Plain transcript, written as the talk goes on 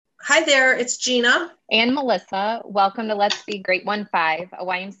Hi there, it's Gina. And Melissa, welcome to Let's Be Great 1-5, a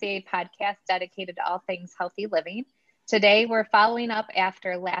YMCA podcast dedicated to all things healthy living. Today, we're following up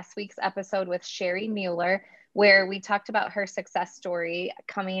after last week's episode with Sherry Mueller, where we talked about her success story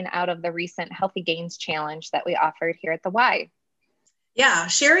coming out of the recent Healthy Gains Challenge that we offered here at the Y. Yeah,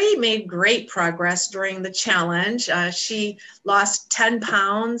 Sherry made great progress during the challenge. She lost 10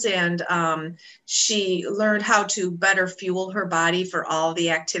 pounds and she learned how to better fuel her body for all the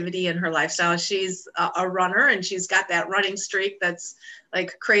activity in her lifestyle. She's a runner and she's got that running streak that's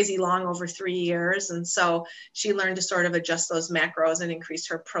like crazy long, over 3 years. And so she learned to sort of adjust those macros and increase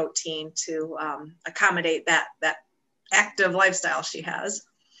her protein to accommodate that active lifestyle she has.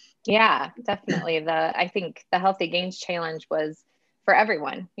 Yeah, definitely. I think the Healthy Gains Challenge was for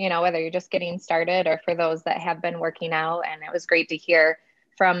everyone, whether you're just getting started or for those that have been working out. And it was great to hear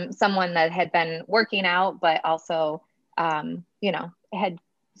from someone that had been working out, but also, had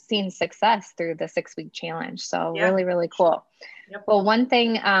seen success through the 6-week challenge. So Yeah. really, really cool. Yep. Well, one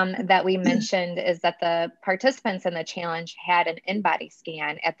thing that we mentioned is that the participants in the challenge had an in-body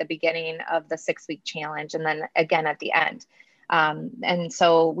scan at the beginning of the 6-week challenge and then again at the end. And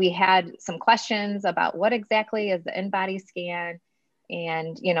so we had some questions about what exactly is the in-body scan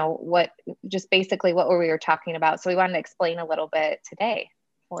and, what we were talking about. So we wanted to explain a little bit today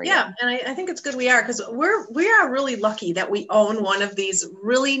for you. Yeah, and I think it's good we are, because we are really lucky that we own one of these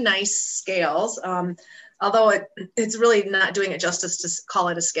really nice scales. Although it's really not doing it justice to call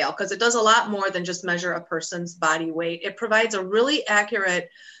it a scale, because it does a lot more than just measure a person's body weight. It provides a really accurate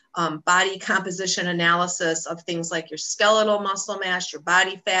body composition analysis of things like your skeletal muscle mass, your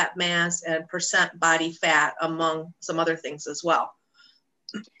body fat mass, and percent body fat, among some other things as well.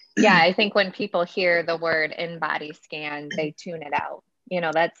 Yeah, I think when people hear the word in-body scan, they tune it out.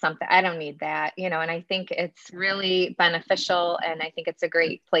 That's something, I don't need that, and I think it's really beneficial. And I think it's a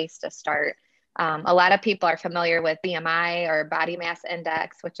great place to start. A lot of people are familiar with BMI or body mass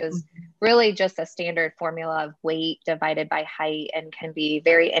index, which is really just a standard formula of weight divided by height and can be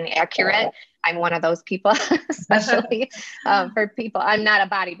very inaccurate. I'm one of those people, especially for people. I'm not a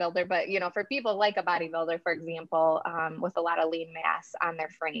bodybuilder, but for people like a bodybuilder, for example, with a lot of lean mass on their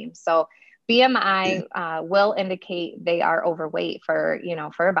frame. So BMI will indicate they are overweight for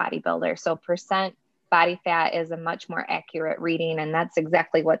a bodybuilder. So percent body fat is a much more accurate reading. And that's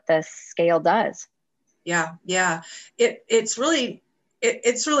exactly what this scale does. Yeah. It's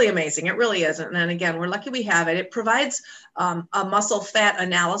really amazing. It really is. And then again, we're lucky we have it. It provides a muscle fat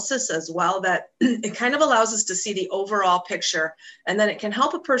analysis as well, that it kind of allows us to see the overall picture. And then it can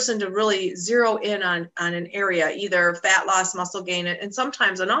help a person to really zero in on an area, either fat loss, muscle gain, and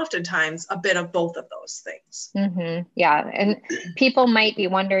sometimes and oftentimes a bit of both of those things. Mm-hmm. Yeah. And people might be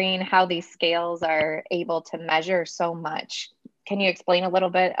wondering how these scales are able to measure so much. Can you explain a little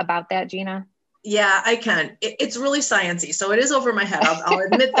bit about that, Gina? Yeah, I can. It's really sciencey, so it is over my head. I'll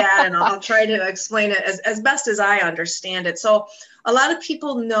admit that, and I'll try to explain it as best as I understand it. So a lot of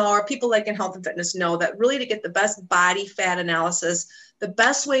people know, or people like in health and fitness know, that really to get the best body fat analysis, the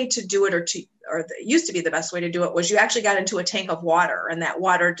best way to do it, or it used to be the best way to do it, was you actually got into a tank of water, and that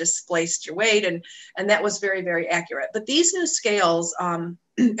water displaced your weight, and that was very, very accurate. But these new scales, and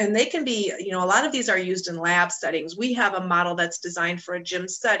they can be, a lot of these are used in lab settings. We have a model that's designed for a gym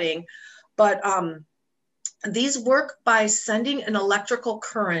setting. But these work by sending an electrical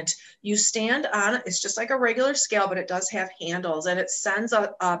current. You stand on, it's just like a regular scale, but it does have handles, and it sends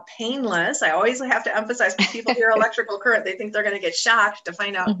a painless, I always have to emphasize, when people hear electrical current, they think they're going to get shocked to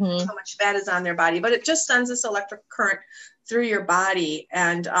find out how much fat is on their body, but it just sends this electric current through your body.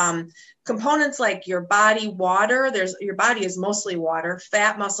 And components like your body water, your body is mostly water,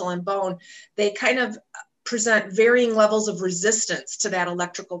 fat, muscle, and bone. They kind of present varying levels of resistance to that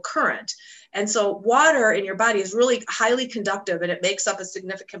electrical current. And so water in your body is really highly conductive, and it makes up a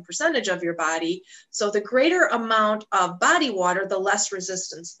significant percentage of your body. So the greater amount of body water, the less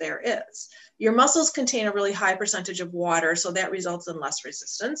resistance there is. Your muscles contain a really high percentage of water, so that results in less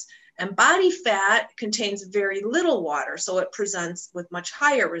resistance. And body fat contains very little water, so it presents with much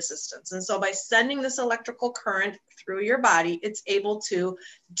higher resistance. And so by sending this electrical current through your body, it's able to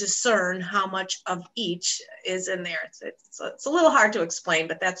discern how much of each is in there. It's a little hard to explain,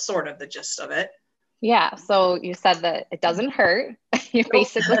 but that's sort of the gist of it. Yeah. So you said that it doesn't hurt. You're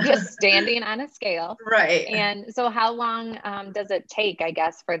basically just standing on a scale. Right. And so how long does it take, I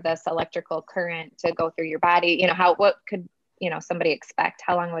guess, for this electrical current to go through your body? What could, somebody expect?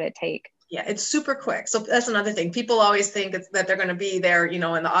 How long would it take? Yeah, it's super quick. So that's another thing. People always think that they're going to be there, in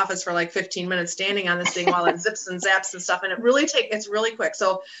the office for like 15 minutes standing on this thing while it zips and zaps and stuff. And it's really quick.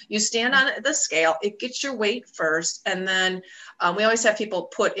 So you stand on the scale, it gets your weight first. And then we always have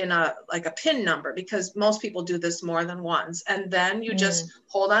people put in a pin number, because most people do this more than once. And then you just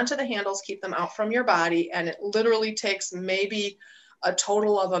hold on to the handles, keep them out from your body. And it literally takes maybe a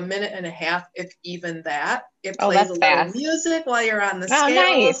total of 1.5 minutes, if even that. It plays a little fast music while you're on the scale,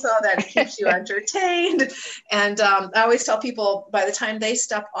 nice. so that it keeps you entertained. And I always tell people, by the time they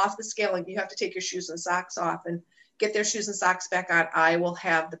step off the scale, and you have to take your shoes and socks off and get their shoes and socks back on, I will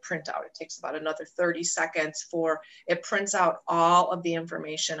have the printout. It takes about another 30 seconds for it prints out all of the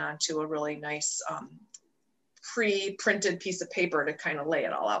information onto a really nice pre-printed piece of paper to kind of lay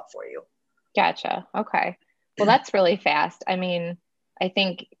it all out for you. Gotcha. Okay. Well, that's really fast. I mean, I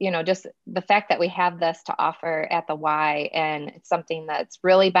think, just the fact that we have this to offer at the Y, and it's something that's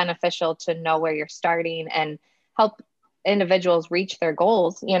really beneficial to know where you're starting and help individuals reach their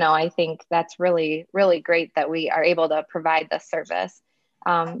goals. I think that's really, really great that we are able to provide this service.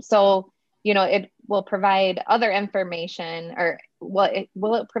 So, it will provide other information, or will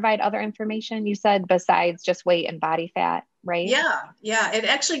it provide other information, you said, besides just weight and body fat? Right? Yeah. It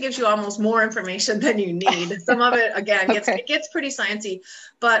actually gives you almost more information than you need. Some of it, again, it gets pretty sciencey.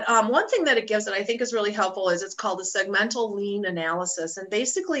 But one thing that it gives that I think is really helpful is it's called a segmental lean analysis. And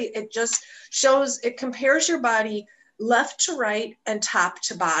basically, it just it compares your body left to right and top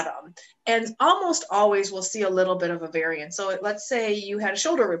to bottom. And almost always we'll see a little bit of a variance. So let's say you had a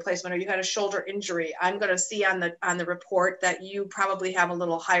shoulder replacement or you had a shoulder injury. I'm going to see on the report that you probably have a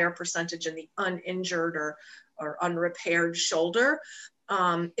little higher percentage in the uninjured or unrepaired shoulder.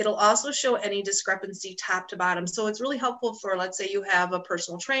 It'll also show any discrepancy top to bottom. So it's really helpful for, let's say you have a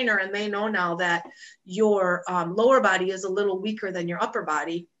personal trainer and they know now that your lower body is a little weaker than your upper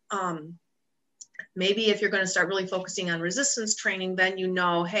body. Maybe if you're going to start really focusing on resistance training, then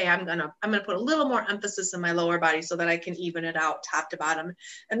hey, I'm going to put a little more emphasis in my lower body so that I can even it out top to bottom.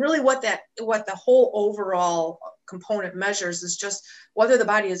 And really what the whole overall component measures is just whether the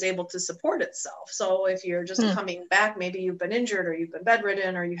body is able to support itself. So if you're just coming back, maybe you've been injured or you've been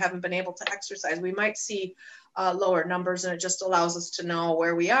bedridden or you haven't been able to exercise, we might see lower numbers, and it just allows us to know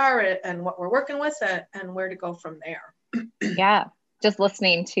where we are and what we're working with and where to go from there. Yeah. Just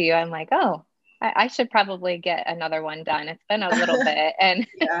listening to you, I'm like, oh, I should probably get another one done. It's been a little bit. And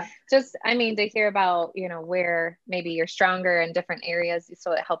to hear about, where maybe you're stronger in different areas,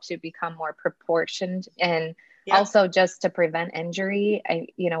 so it helps you become more proportioned, and also just to prevent injury.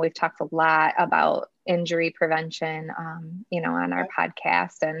 We've talked a lot about injury prevention, on our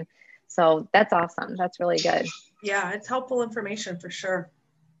podcast. And so that's awesome. That's really good. Yeah, it's helpful information for sure.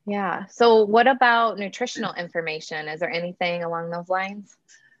 Yeah. So what about nutritional information? Is there anything along those lines?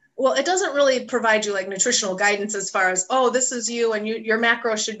 Well, it doesn't really provide you like nutritional guidance as far as, oh, this is you and your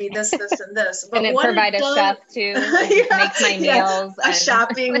macro should be this, this, and this. But and it provide a chef too, make my meals. A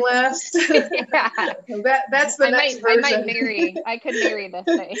shopping list. That's the next version. I could marry this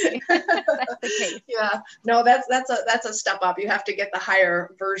thing. That's the case. Yeah, no, that's a step up. You have to get the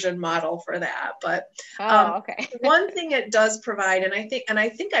higher version model for that. But okay. One thing it does provide, and I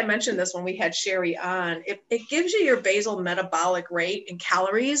think I mentioned this when we had Sherry on, it gives you your basal metabolic rate in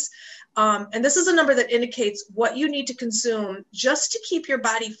calories. And this is a number that indicates what you need to consume just to keep your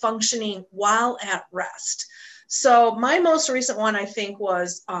body functioning while at rest. So my most recent one, I think,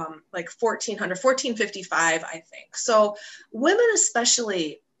 was like 1455, I think. So women,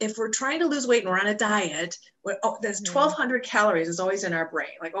 especially, if we're trying to lose weight and we're on a diet, there's 1,200 calories is always in our brain.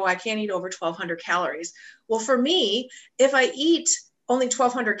 Like, oh, I can't eat over 1,200 calories. Well, for me, if I eat only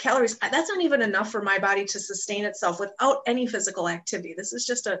 1,200 calories, that's not even enough for my body to sustain itself without any physical activity. This is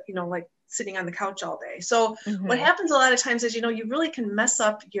just like sitting on the couch all day. So what happens a lot of times is, you really can mess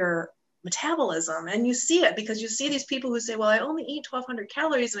up your metabolism, and you see it because you see these people who say, well, I only eat 1,200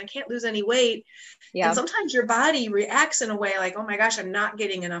 calories and I can't lose any weight. Yeah. And sometimes your body reacts in a way like, oh my gosh, I'm not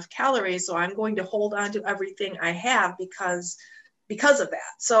getting enough calories, so I'm going to hold on to everything I have because of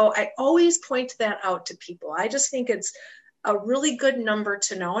that. So I always point that out to people. I just think it's a really good number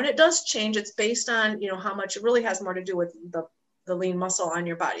to know. And it does change. It's based on, how much. It really has more to do with the lean muscle on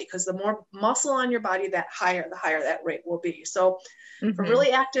your body, because the more muscle on your body, the higher that rate will be. So for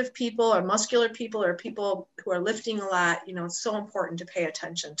really active people or muscular people or people who are lifting a lot, it's so important to pay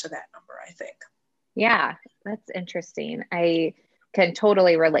attention to that number, I think. Yeah, that's interesting. I can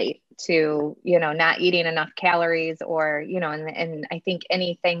totally relate to, not eating enough calories or, and I think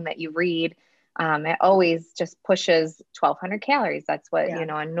anything that you read, it always just pushes 1,200 calories. That's what,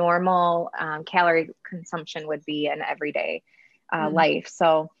 a normal calorie consumption would be in everyday life.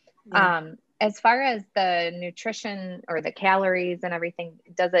 So Yeah. As far as the nutrition or the calories and everything,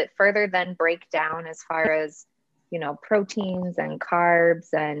 does it further then break down as far as, proteins and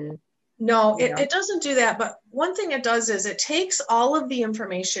carbs and? No, it doesn't do that. But one thing it does is it takes all of the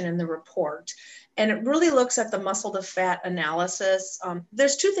information in the report and it really looks at the muscle to fat analysis.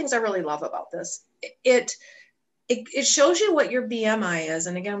 There's two things I really love about this. It shows you what your BMI is.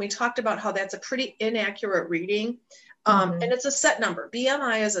 And again, we talked about how that's a pretty inaccurate reading. And it's a set number.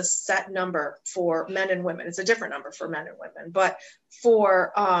 BMI is a set number for men and women. It's a different number for men and women. But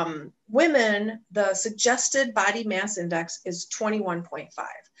for women, the suggested body mass index is 21.5.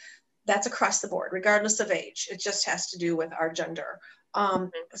 That's across the board, regardless of age. It just has to do with our gender.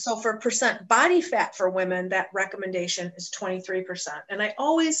 So for percent body fat for women, that recommendation is 23%. And I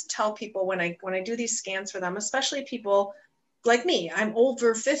always tell people when I do these scans for them, especially people like me, I'm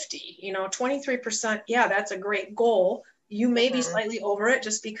over 50, 23%. Yeah, that's a great goal. You may be slightly over it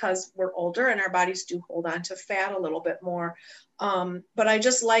just because we're older and our bodies do hold on to fat a little bit more. But I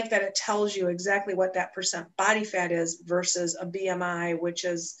just like that it tells you exactly what that percent body fat is versus a BMI, which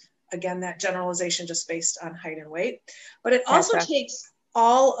is, again, that generalization just based on height and weight. But it also takes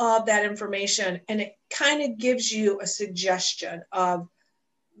all of that information and it kind of gives you a suggestion of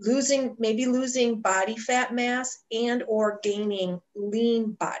maybe losing body fat mass and or gaining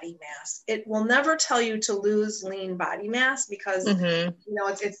lean body mass. It will never tell you to lose lean body mass because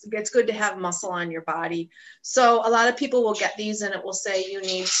it's good to have muscle on your body. So a lot of people will get these and it will say you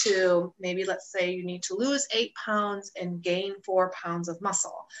need to, let's say you need to lose 8 pounds and gain 4 pounds of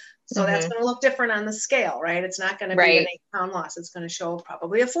muscle. So that's going to look different on the scale, right? It's not going to be an 8-pound loss. It's going to show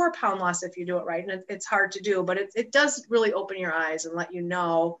probably a 4-pound loss if you do it right. And it's hard to do, but it does really open your eyes and let you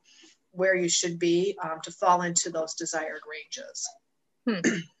know where you should be to fall into those desired ranges.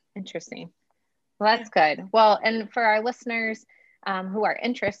 Interesting. Well, that's good. Well, and for our listeners who are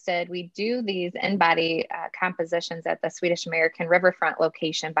interested, we do these in-body compositions at the Swedish American Riverfront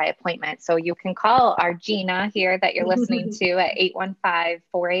location by appointment. So you can call our Gina here that you're listening to at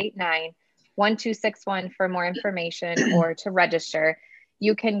 815-489-1261 for more information or to register.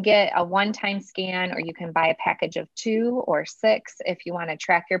 You can get a one-time scan or you can buy a package of 2 or 6 if you want to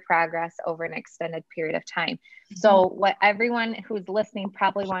track your progress over an extended period of time. So what everyone who's listening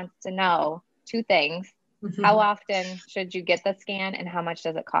probably wants to know, 2 things. How often should you get the scan and how much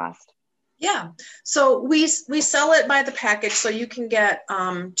does it cost? Yeah. So we sell it by the package. So you can get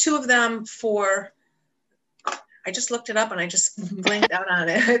 2 of them for, I just looked it up and I just blanked out on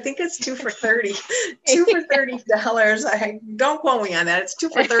it. I think it's 2 for $30, $2 for $30. Don't quote me on that. It's 2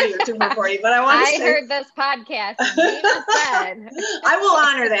 for $30 or 2 for $40, but I heard this podcast. Said. I will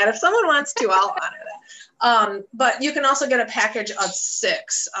honor that. If someone wants to, I'll honor that. But you can also get a package of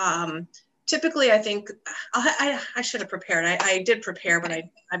 6. Typically, I think I should have prepared. I did prepare, but I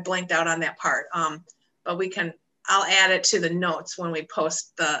blanked out on that part. But I'll add it to the notes when we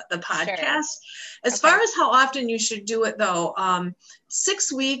post the podcast. Sure. As far as how often you should do it, though,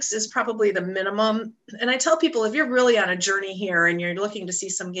 6 weeks is probably the minimum. And I tell people if you're really on a journey here and you're looking to see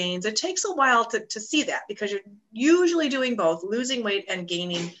some gains, it takes a while to see that because you're usually doing both, losing weight and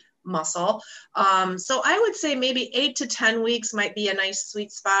gaining muscle. So I would say maybe 8 to 10 weeks might be a nice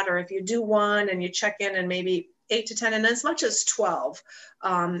sweet spot, or if you do one and you check in and maybe 8 to 10 and as much as 12,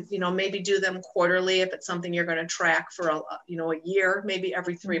 maybe do them quarterly if it's something you're going to track for a year, maybe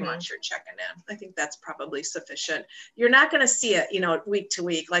every 3 months you're checking in. I think that's probably sufficient. You're not going to see it, week to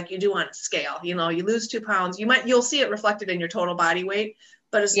week like you do on a scale. You lose 2 pounds, you'll see it reflected in your total body weight.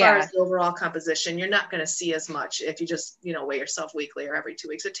 But as far as the overall composition, you're not going to see as much if you just, weigh yourself weekly or every 2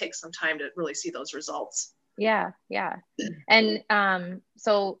 weeks. It takes some time to really see those results. Yeah. And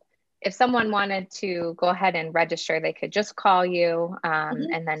so if someone wanted to go ahead and register, they could just call you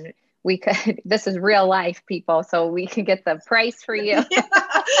and then we could, this is real life, people, so we can get the price for you.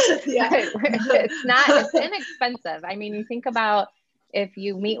 It's inexpensive. I mean, you think about if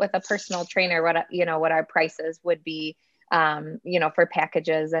you meet with a personal trainer, what our prices would be. For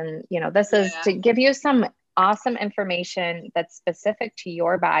packages. And, this is to give you some awesome information that's specific to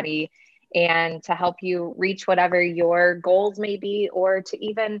your body and to help you reach whatever your goals may be, or to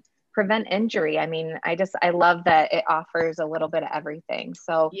even prevent injury. I mean, I love that it offers a little bit of everything.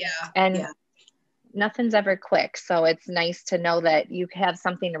 So, nothing's ever quick. So it's nice to know that you have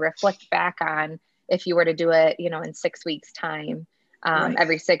something to reflect back on if you were to do it, in 6 weeks time.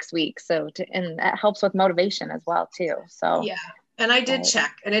 Every 6 weeks. And that helps with motivation as well too. So, and I did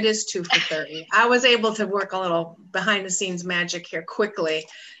check and it is 2 for $30. I was able to work a little behind the scenes magic here quickly.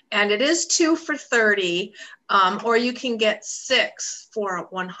 And it is 2 for $30, or you can get 6 for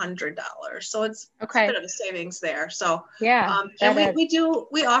 $100. So it's a bit of a savings there. So and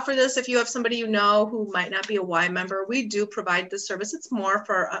we offer this if you have somebody you know who might not be a Y member. We do provide this service. It's more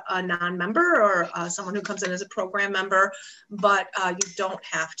for a non-member or someone who comes in as a program member, but you don't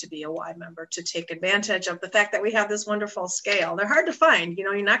have to be a Y member to take advantage of the fact that we have this wonderful scale. They're hard to find. You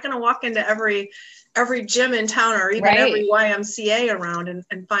know, you're not going to walk into every gym in town or even every YMCA around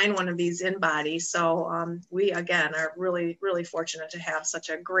and find one of these InBody. So we, again, are really, really fortunate to have such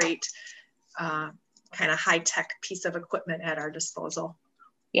a great kind of high-tech piece of equipment at our disposal.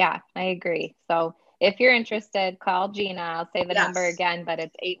 Yeah, I agree. So if you're interested, call Gina. I'll say the number again, but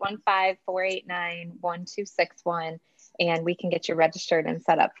it's 815-489-1261. And we can get you registered and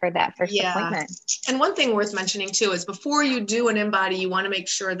set up for that first appointment. And one thing worth mentioning too is before you do an InBody, you want to make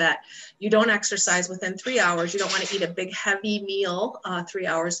sure that you don't exercise within 3 hours. You don't want to eat a big heavy meal 3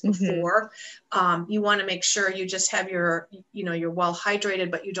 hours before. You want to make sure you just have you're well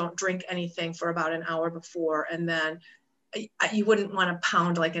hydrated, but you don't drink anything for about an hour before. And then you wouldn't want to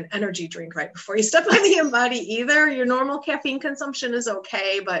pound like an energy drink right before you step on the InBody either. Your normal caffeine consumption is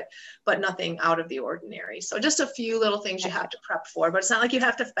okay, but nothing out of the ordinary. So just a few little things you have to prep for, but it's not like you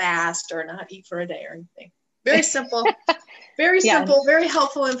have to fast or not eat for a day or anything. Very simple, very simple, very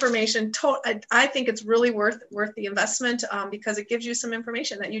helpful information. I think it's really worth the investment because it gives you some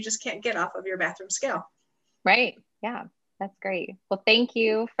information that you just can't get off of your bathroom scale. Right. Yeah, that's great. Well, thank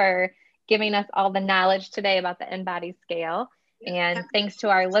you for giving us all the knowledge today about the InBody scale. And thanks to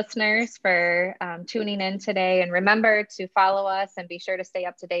our listeners for tuning in today. And remember to follow us and be sure to stay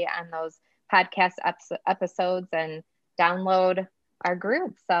up to date on those podcast episodes and download our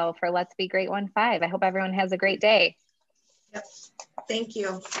group. So for Let's Be Great 1-5, I hope everyone has a great day. Yep. Thank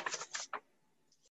you.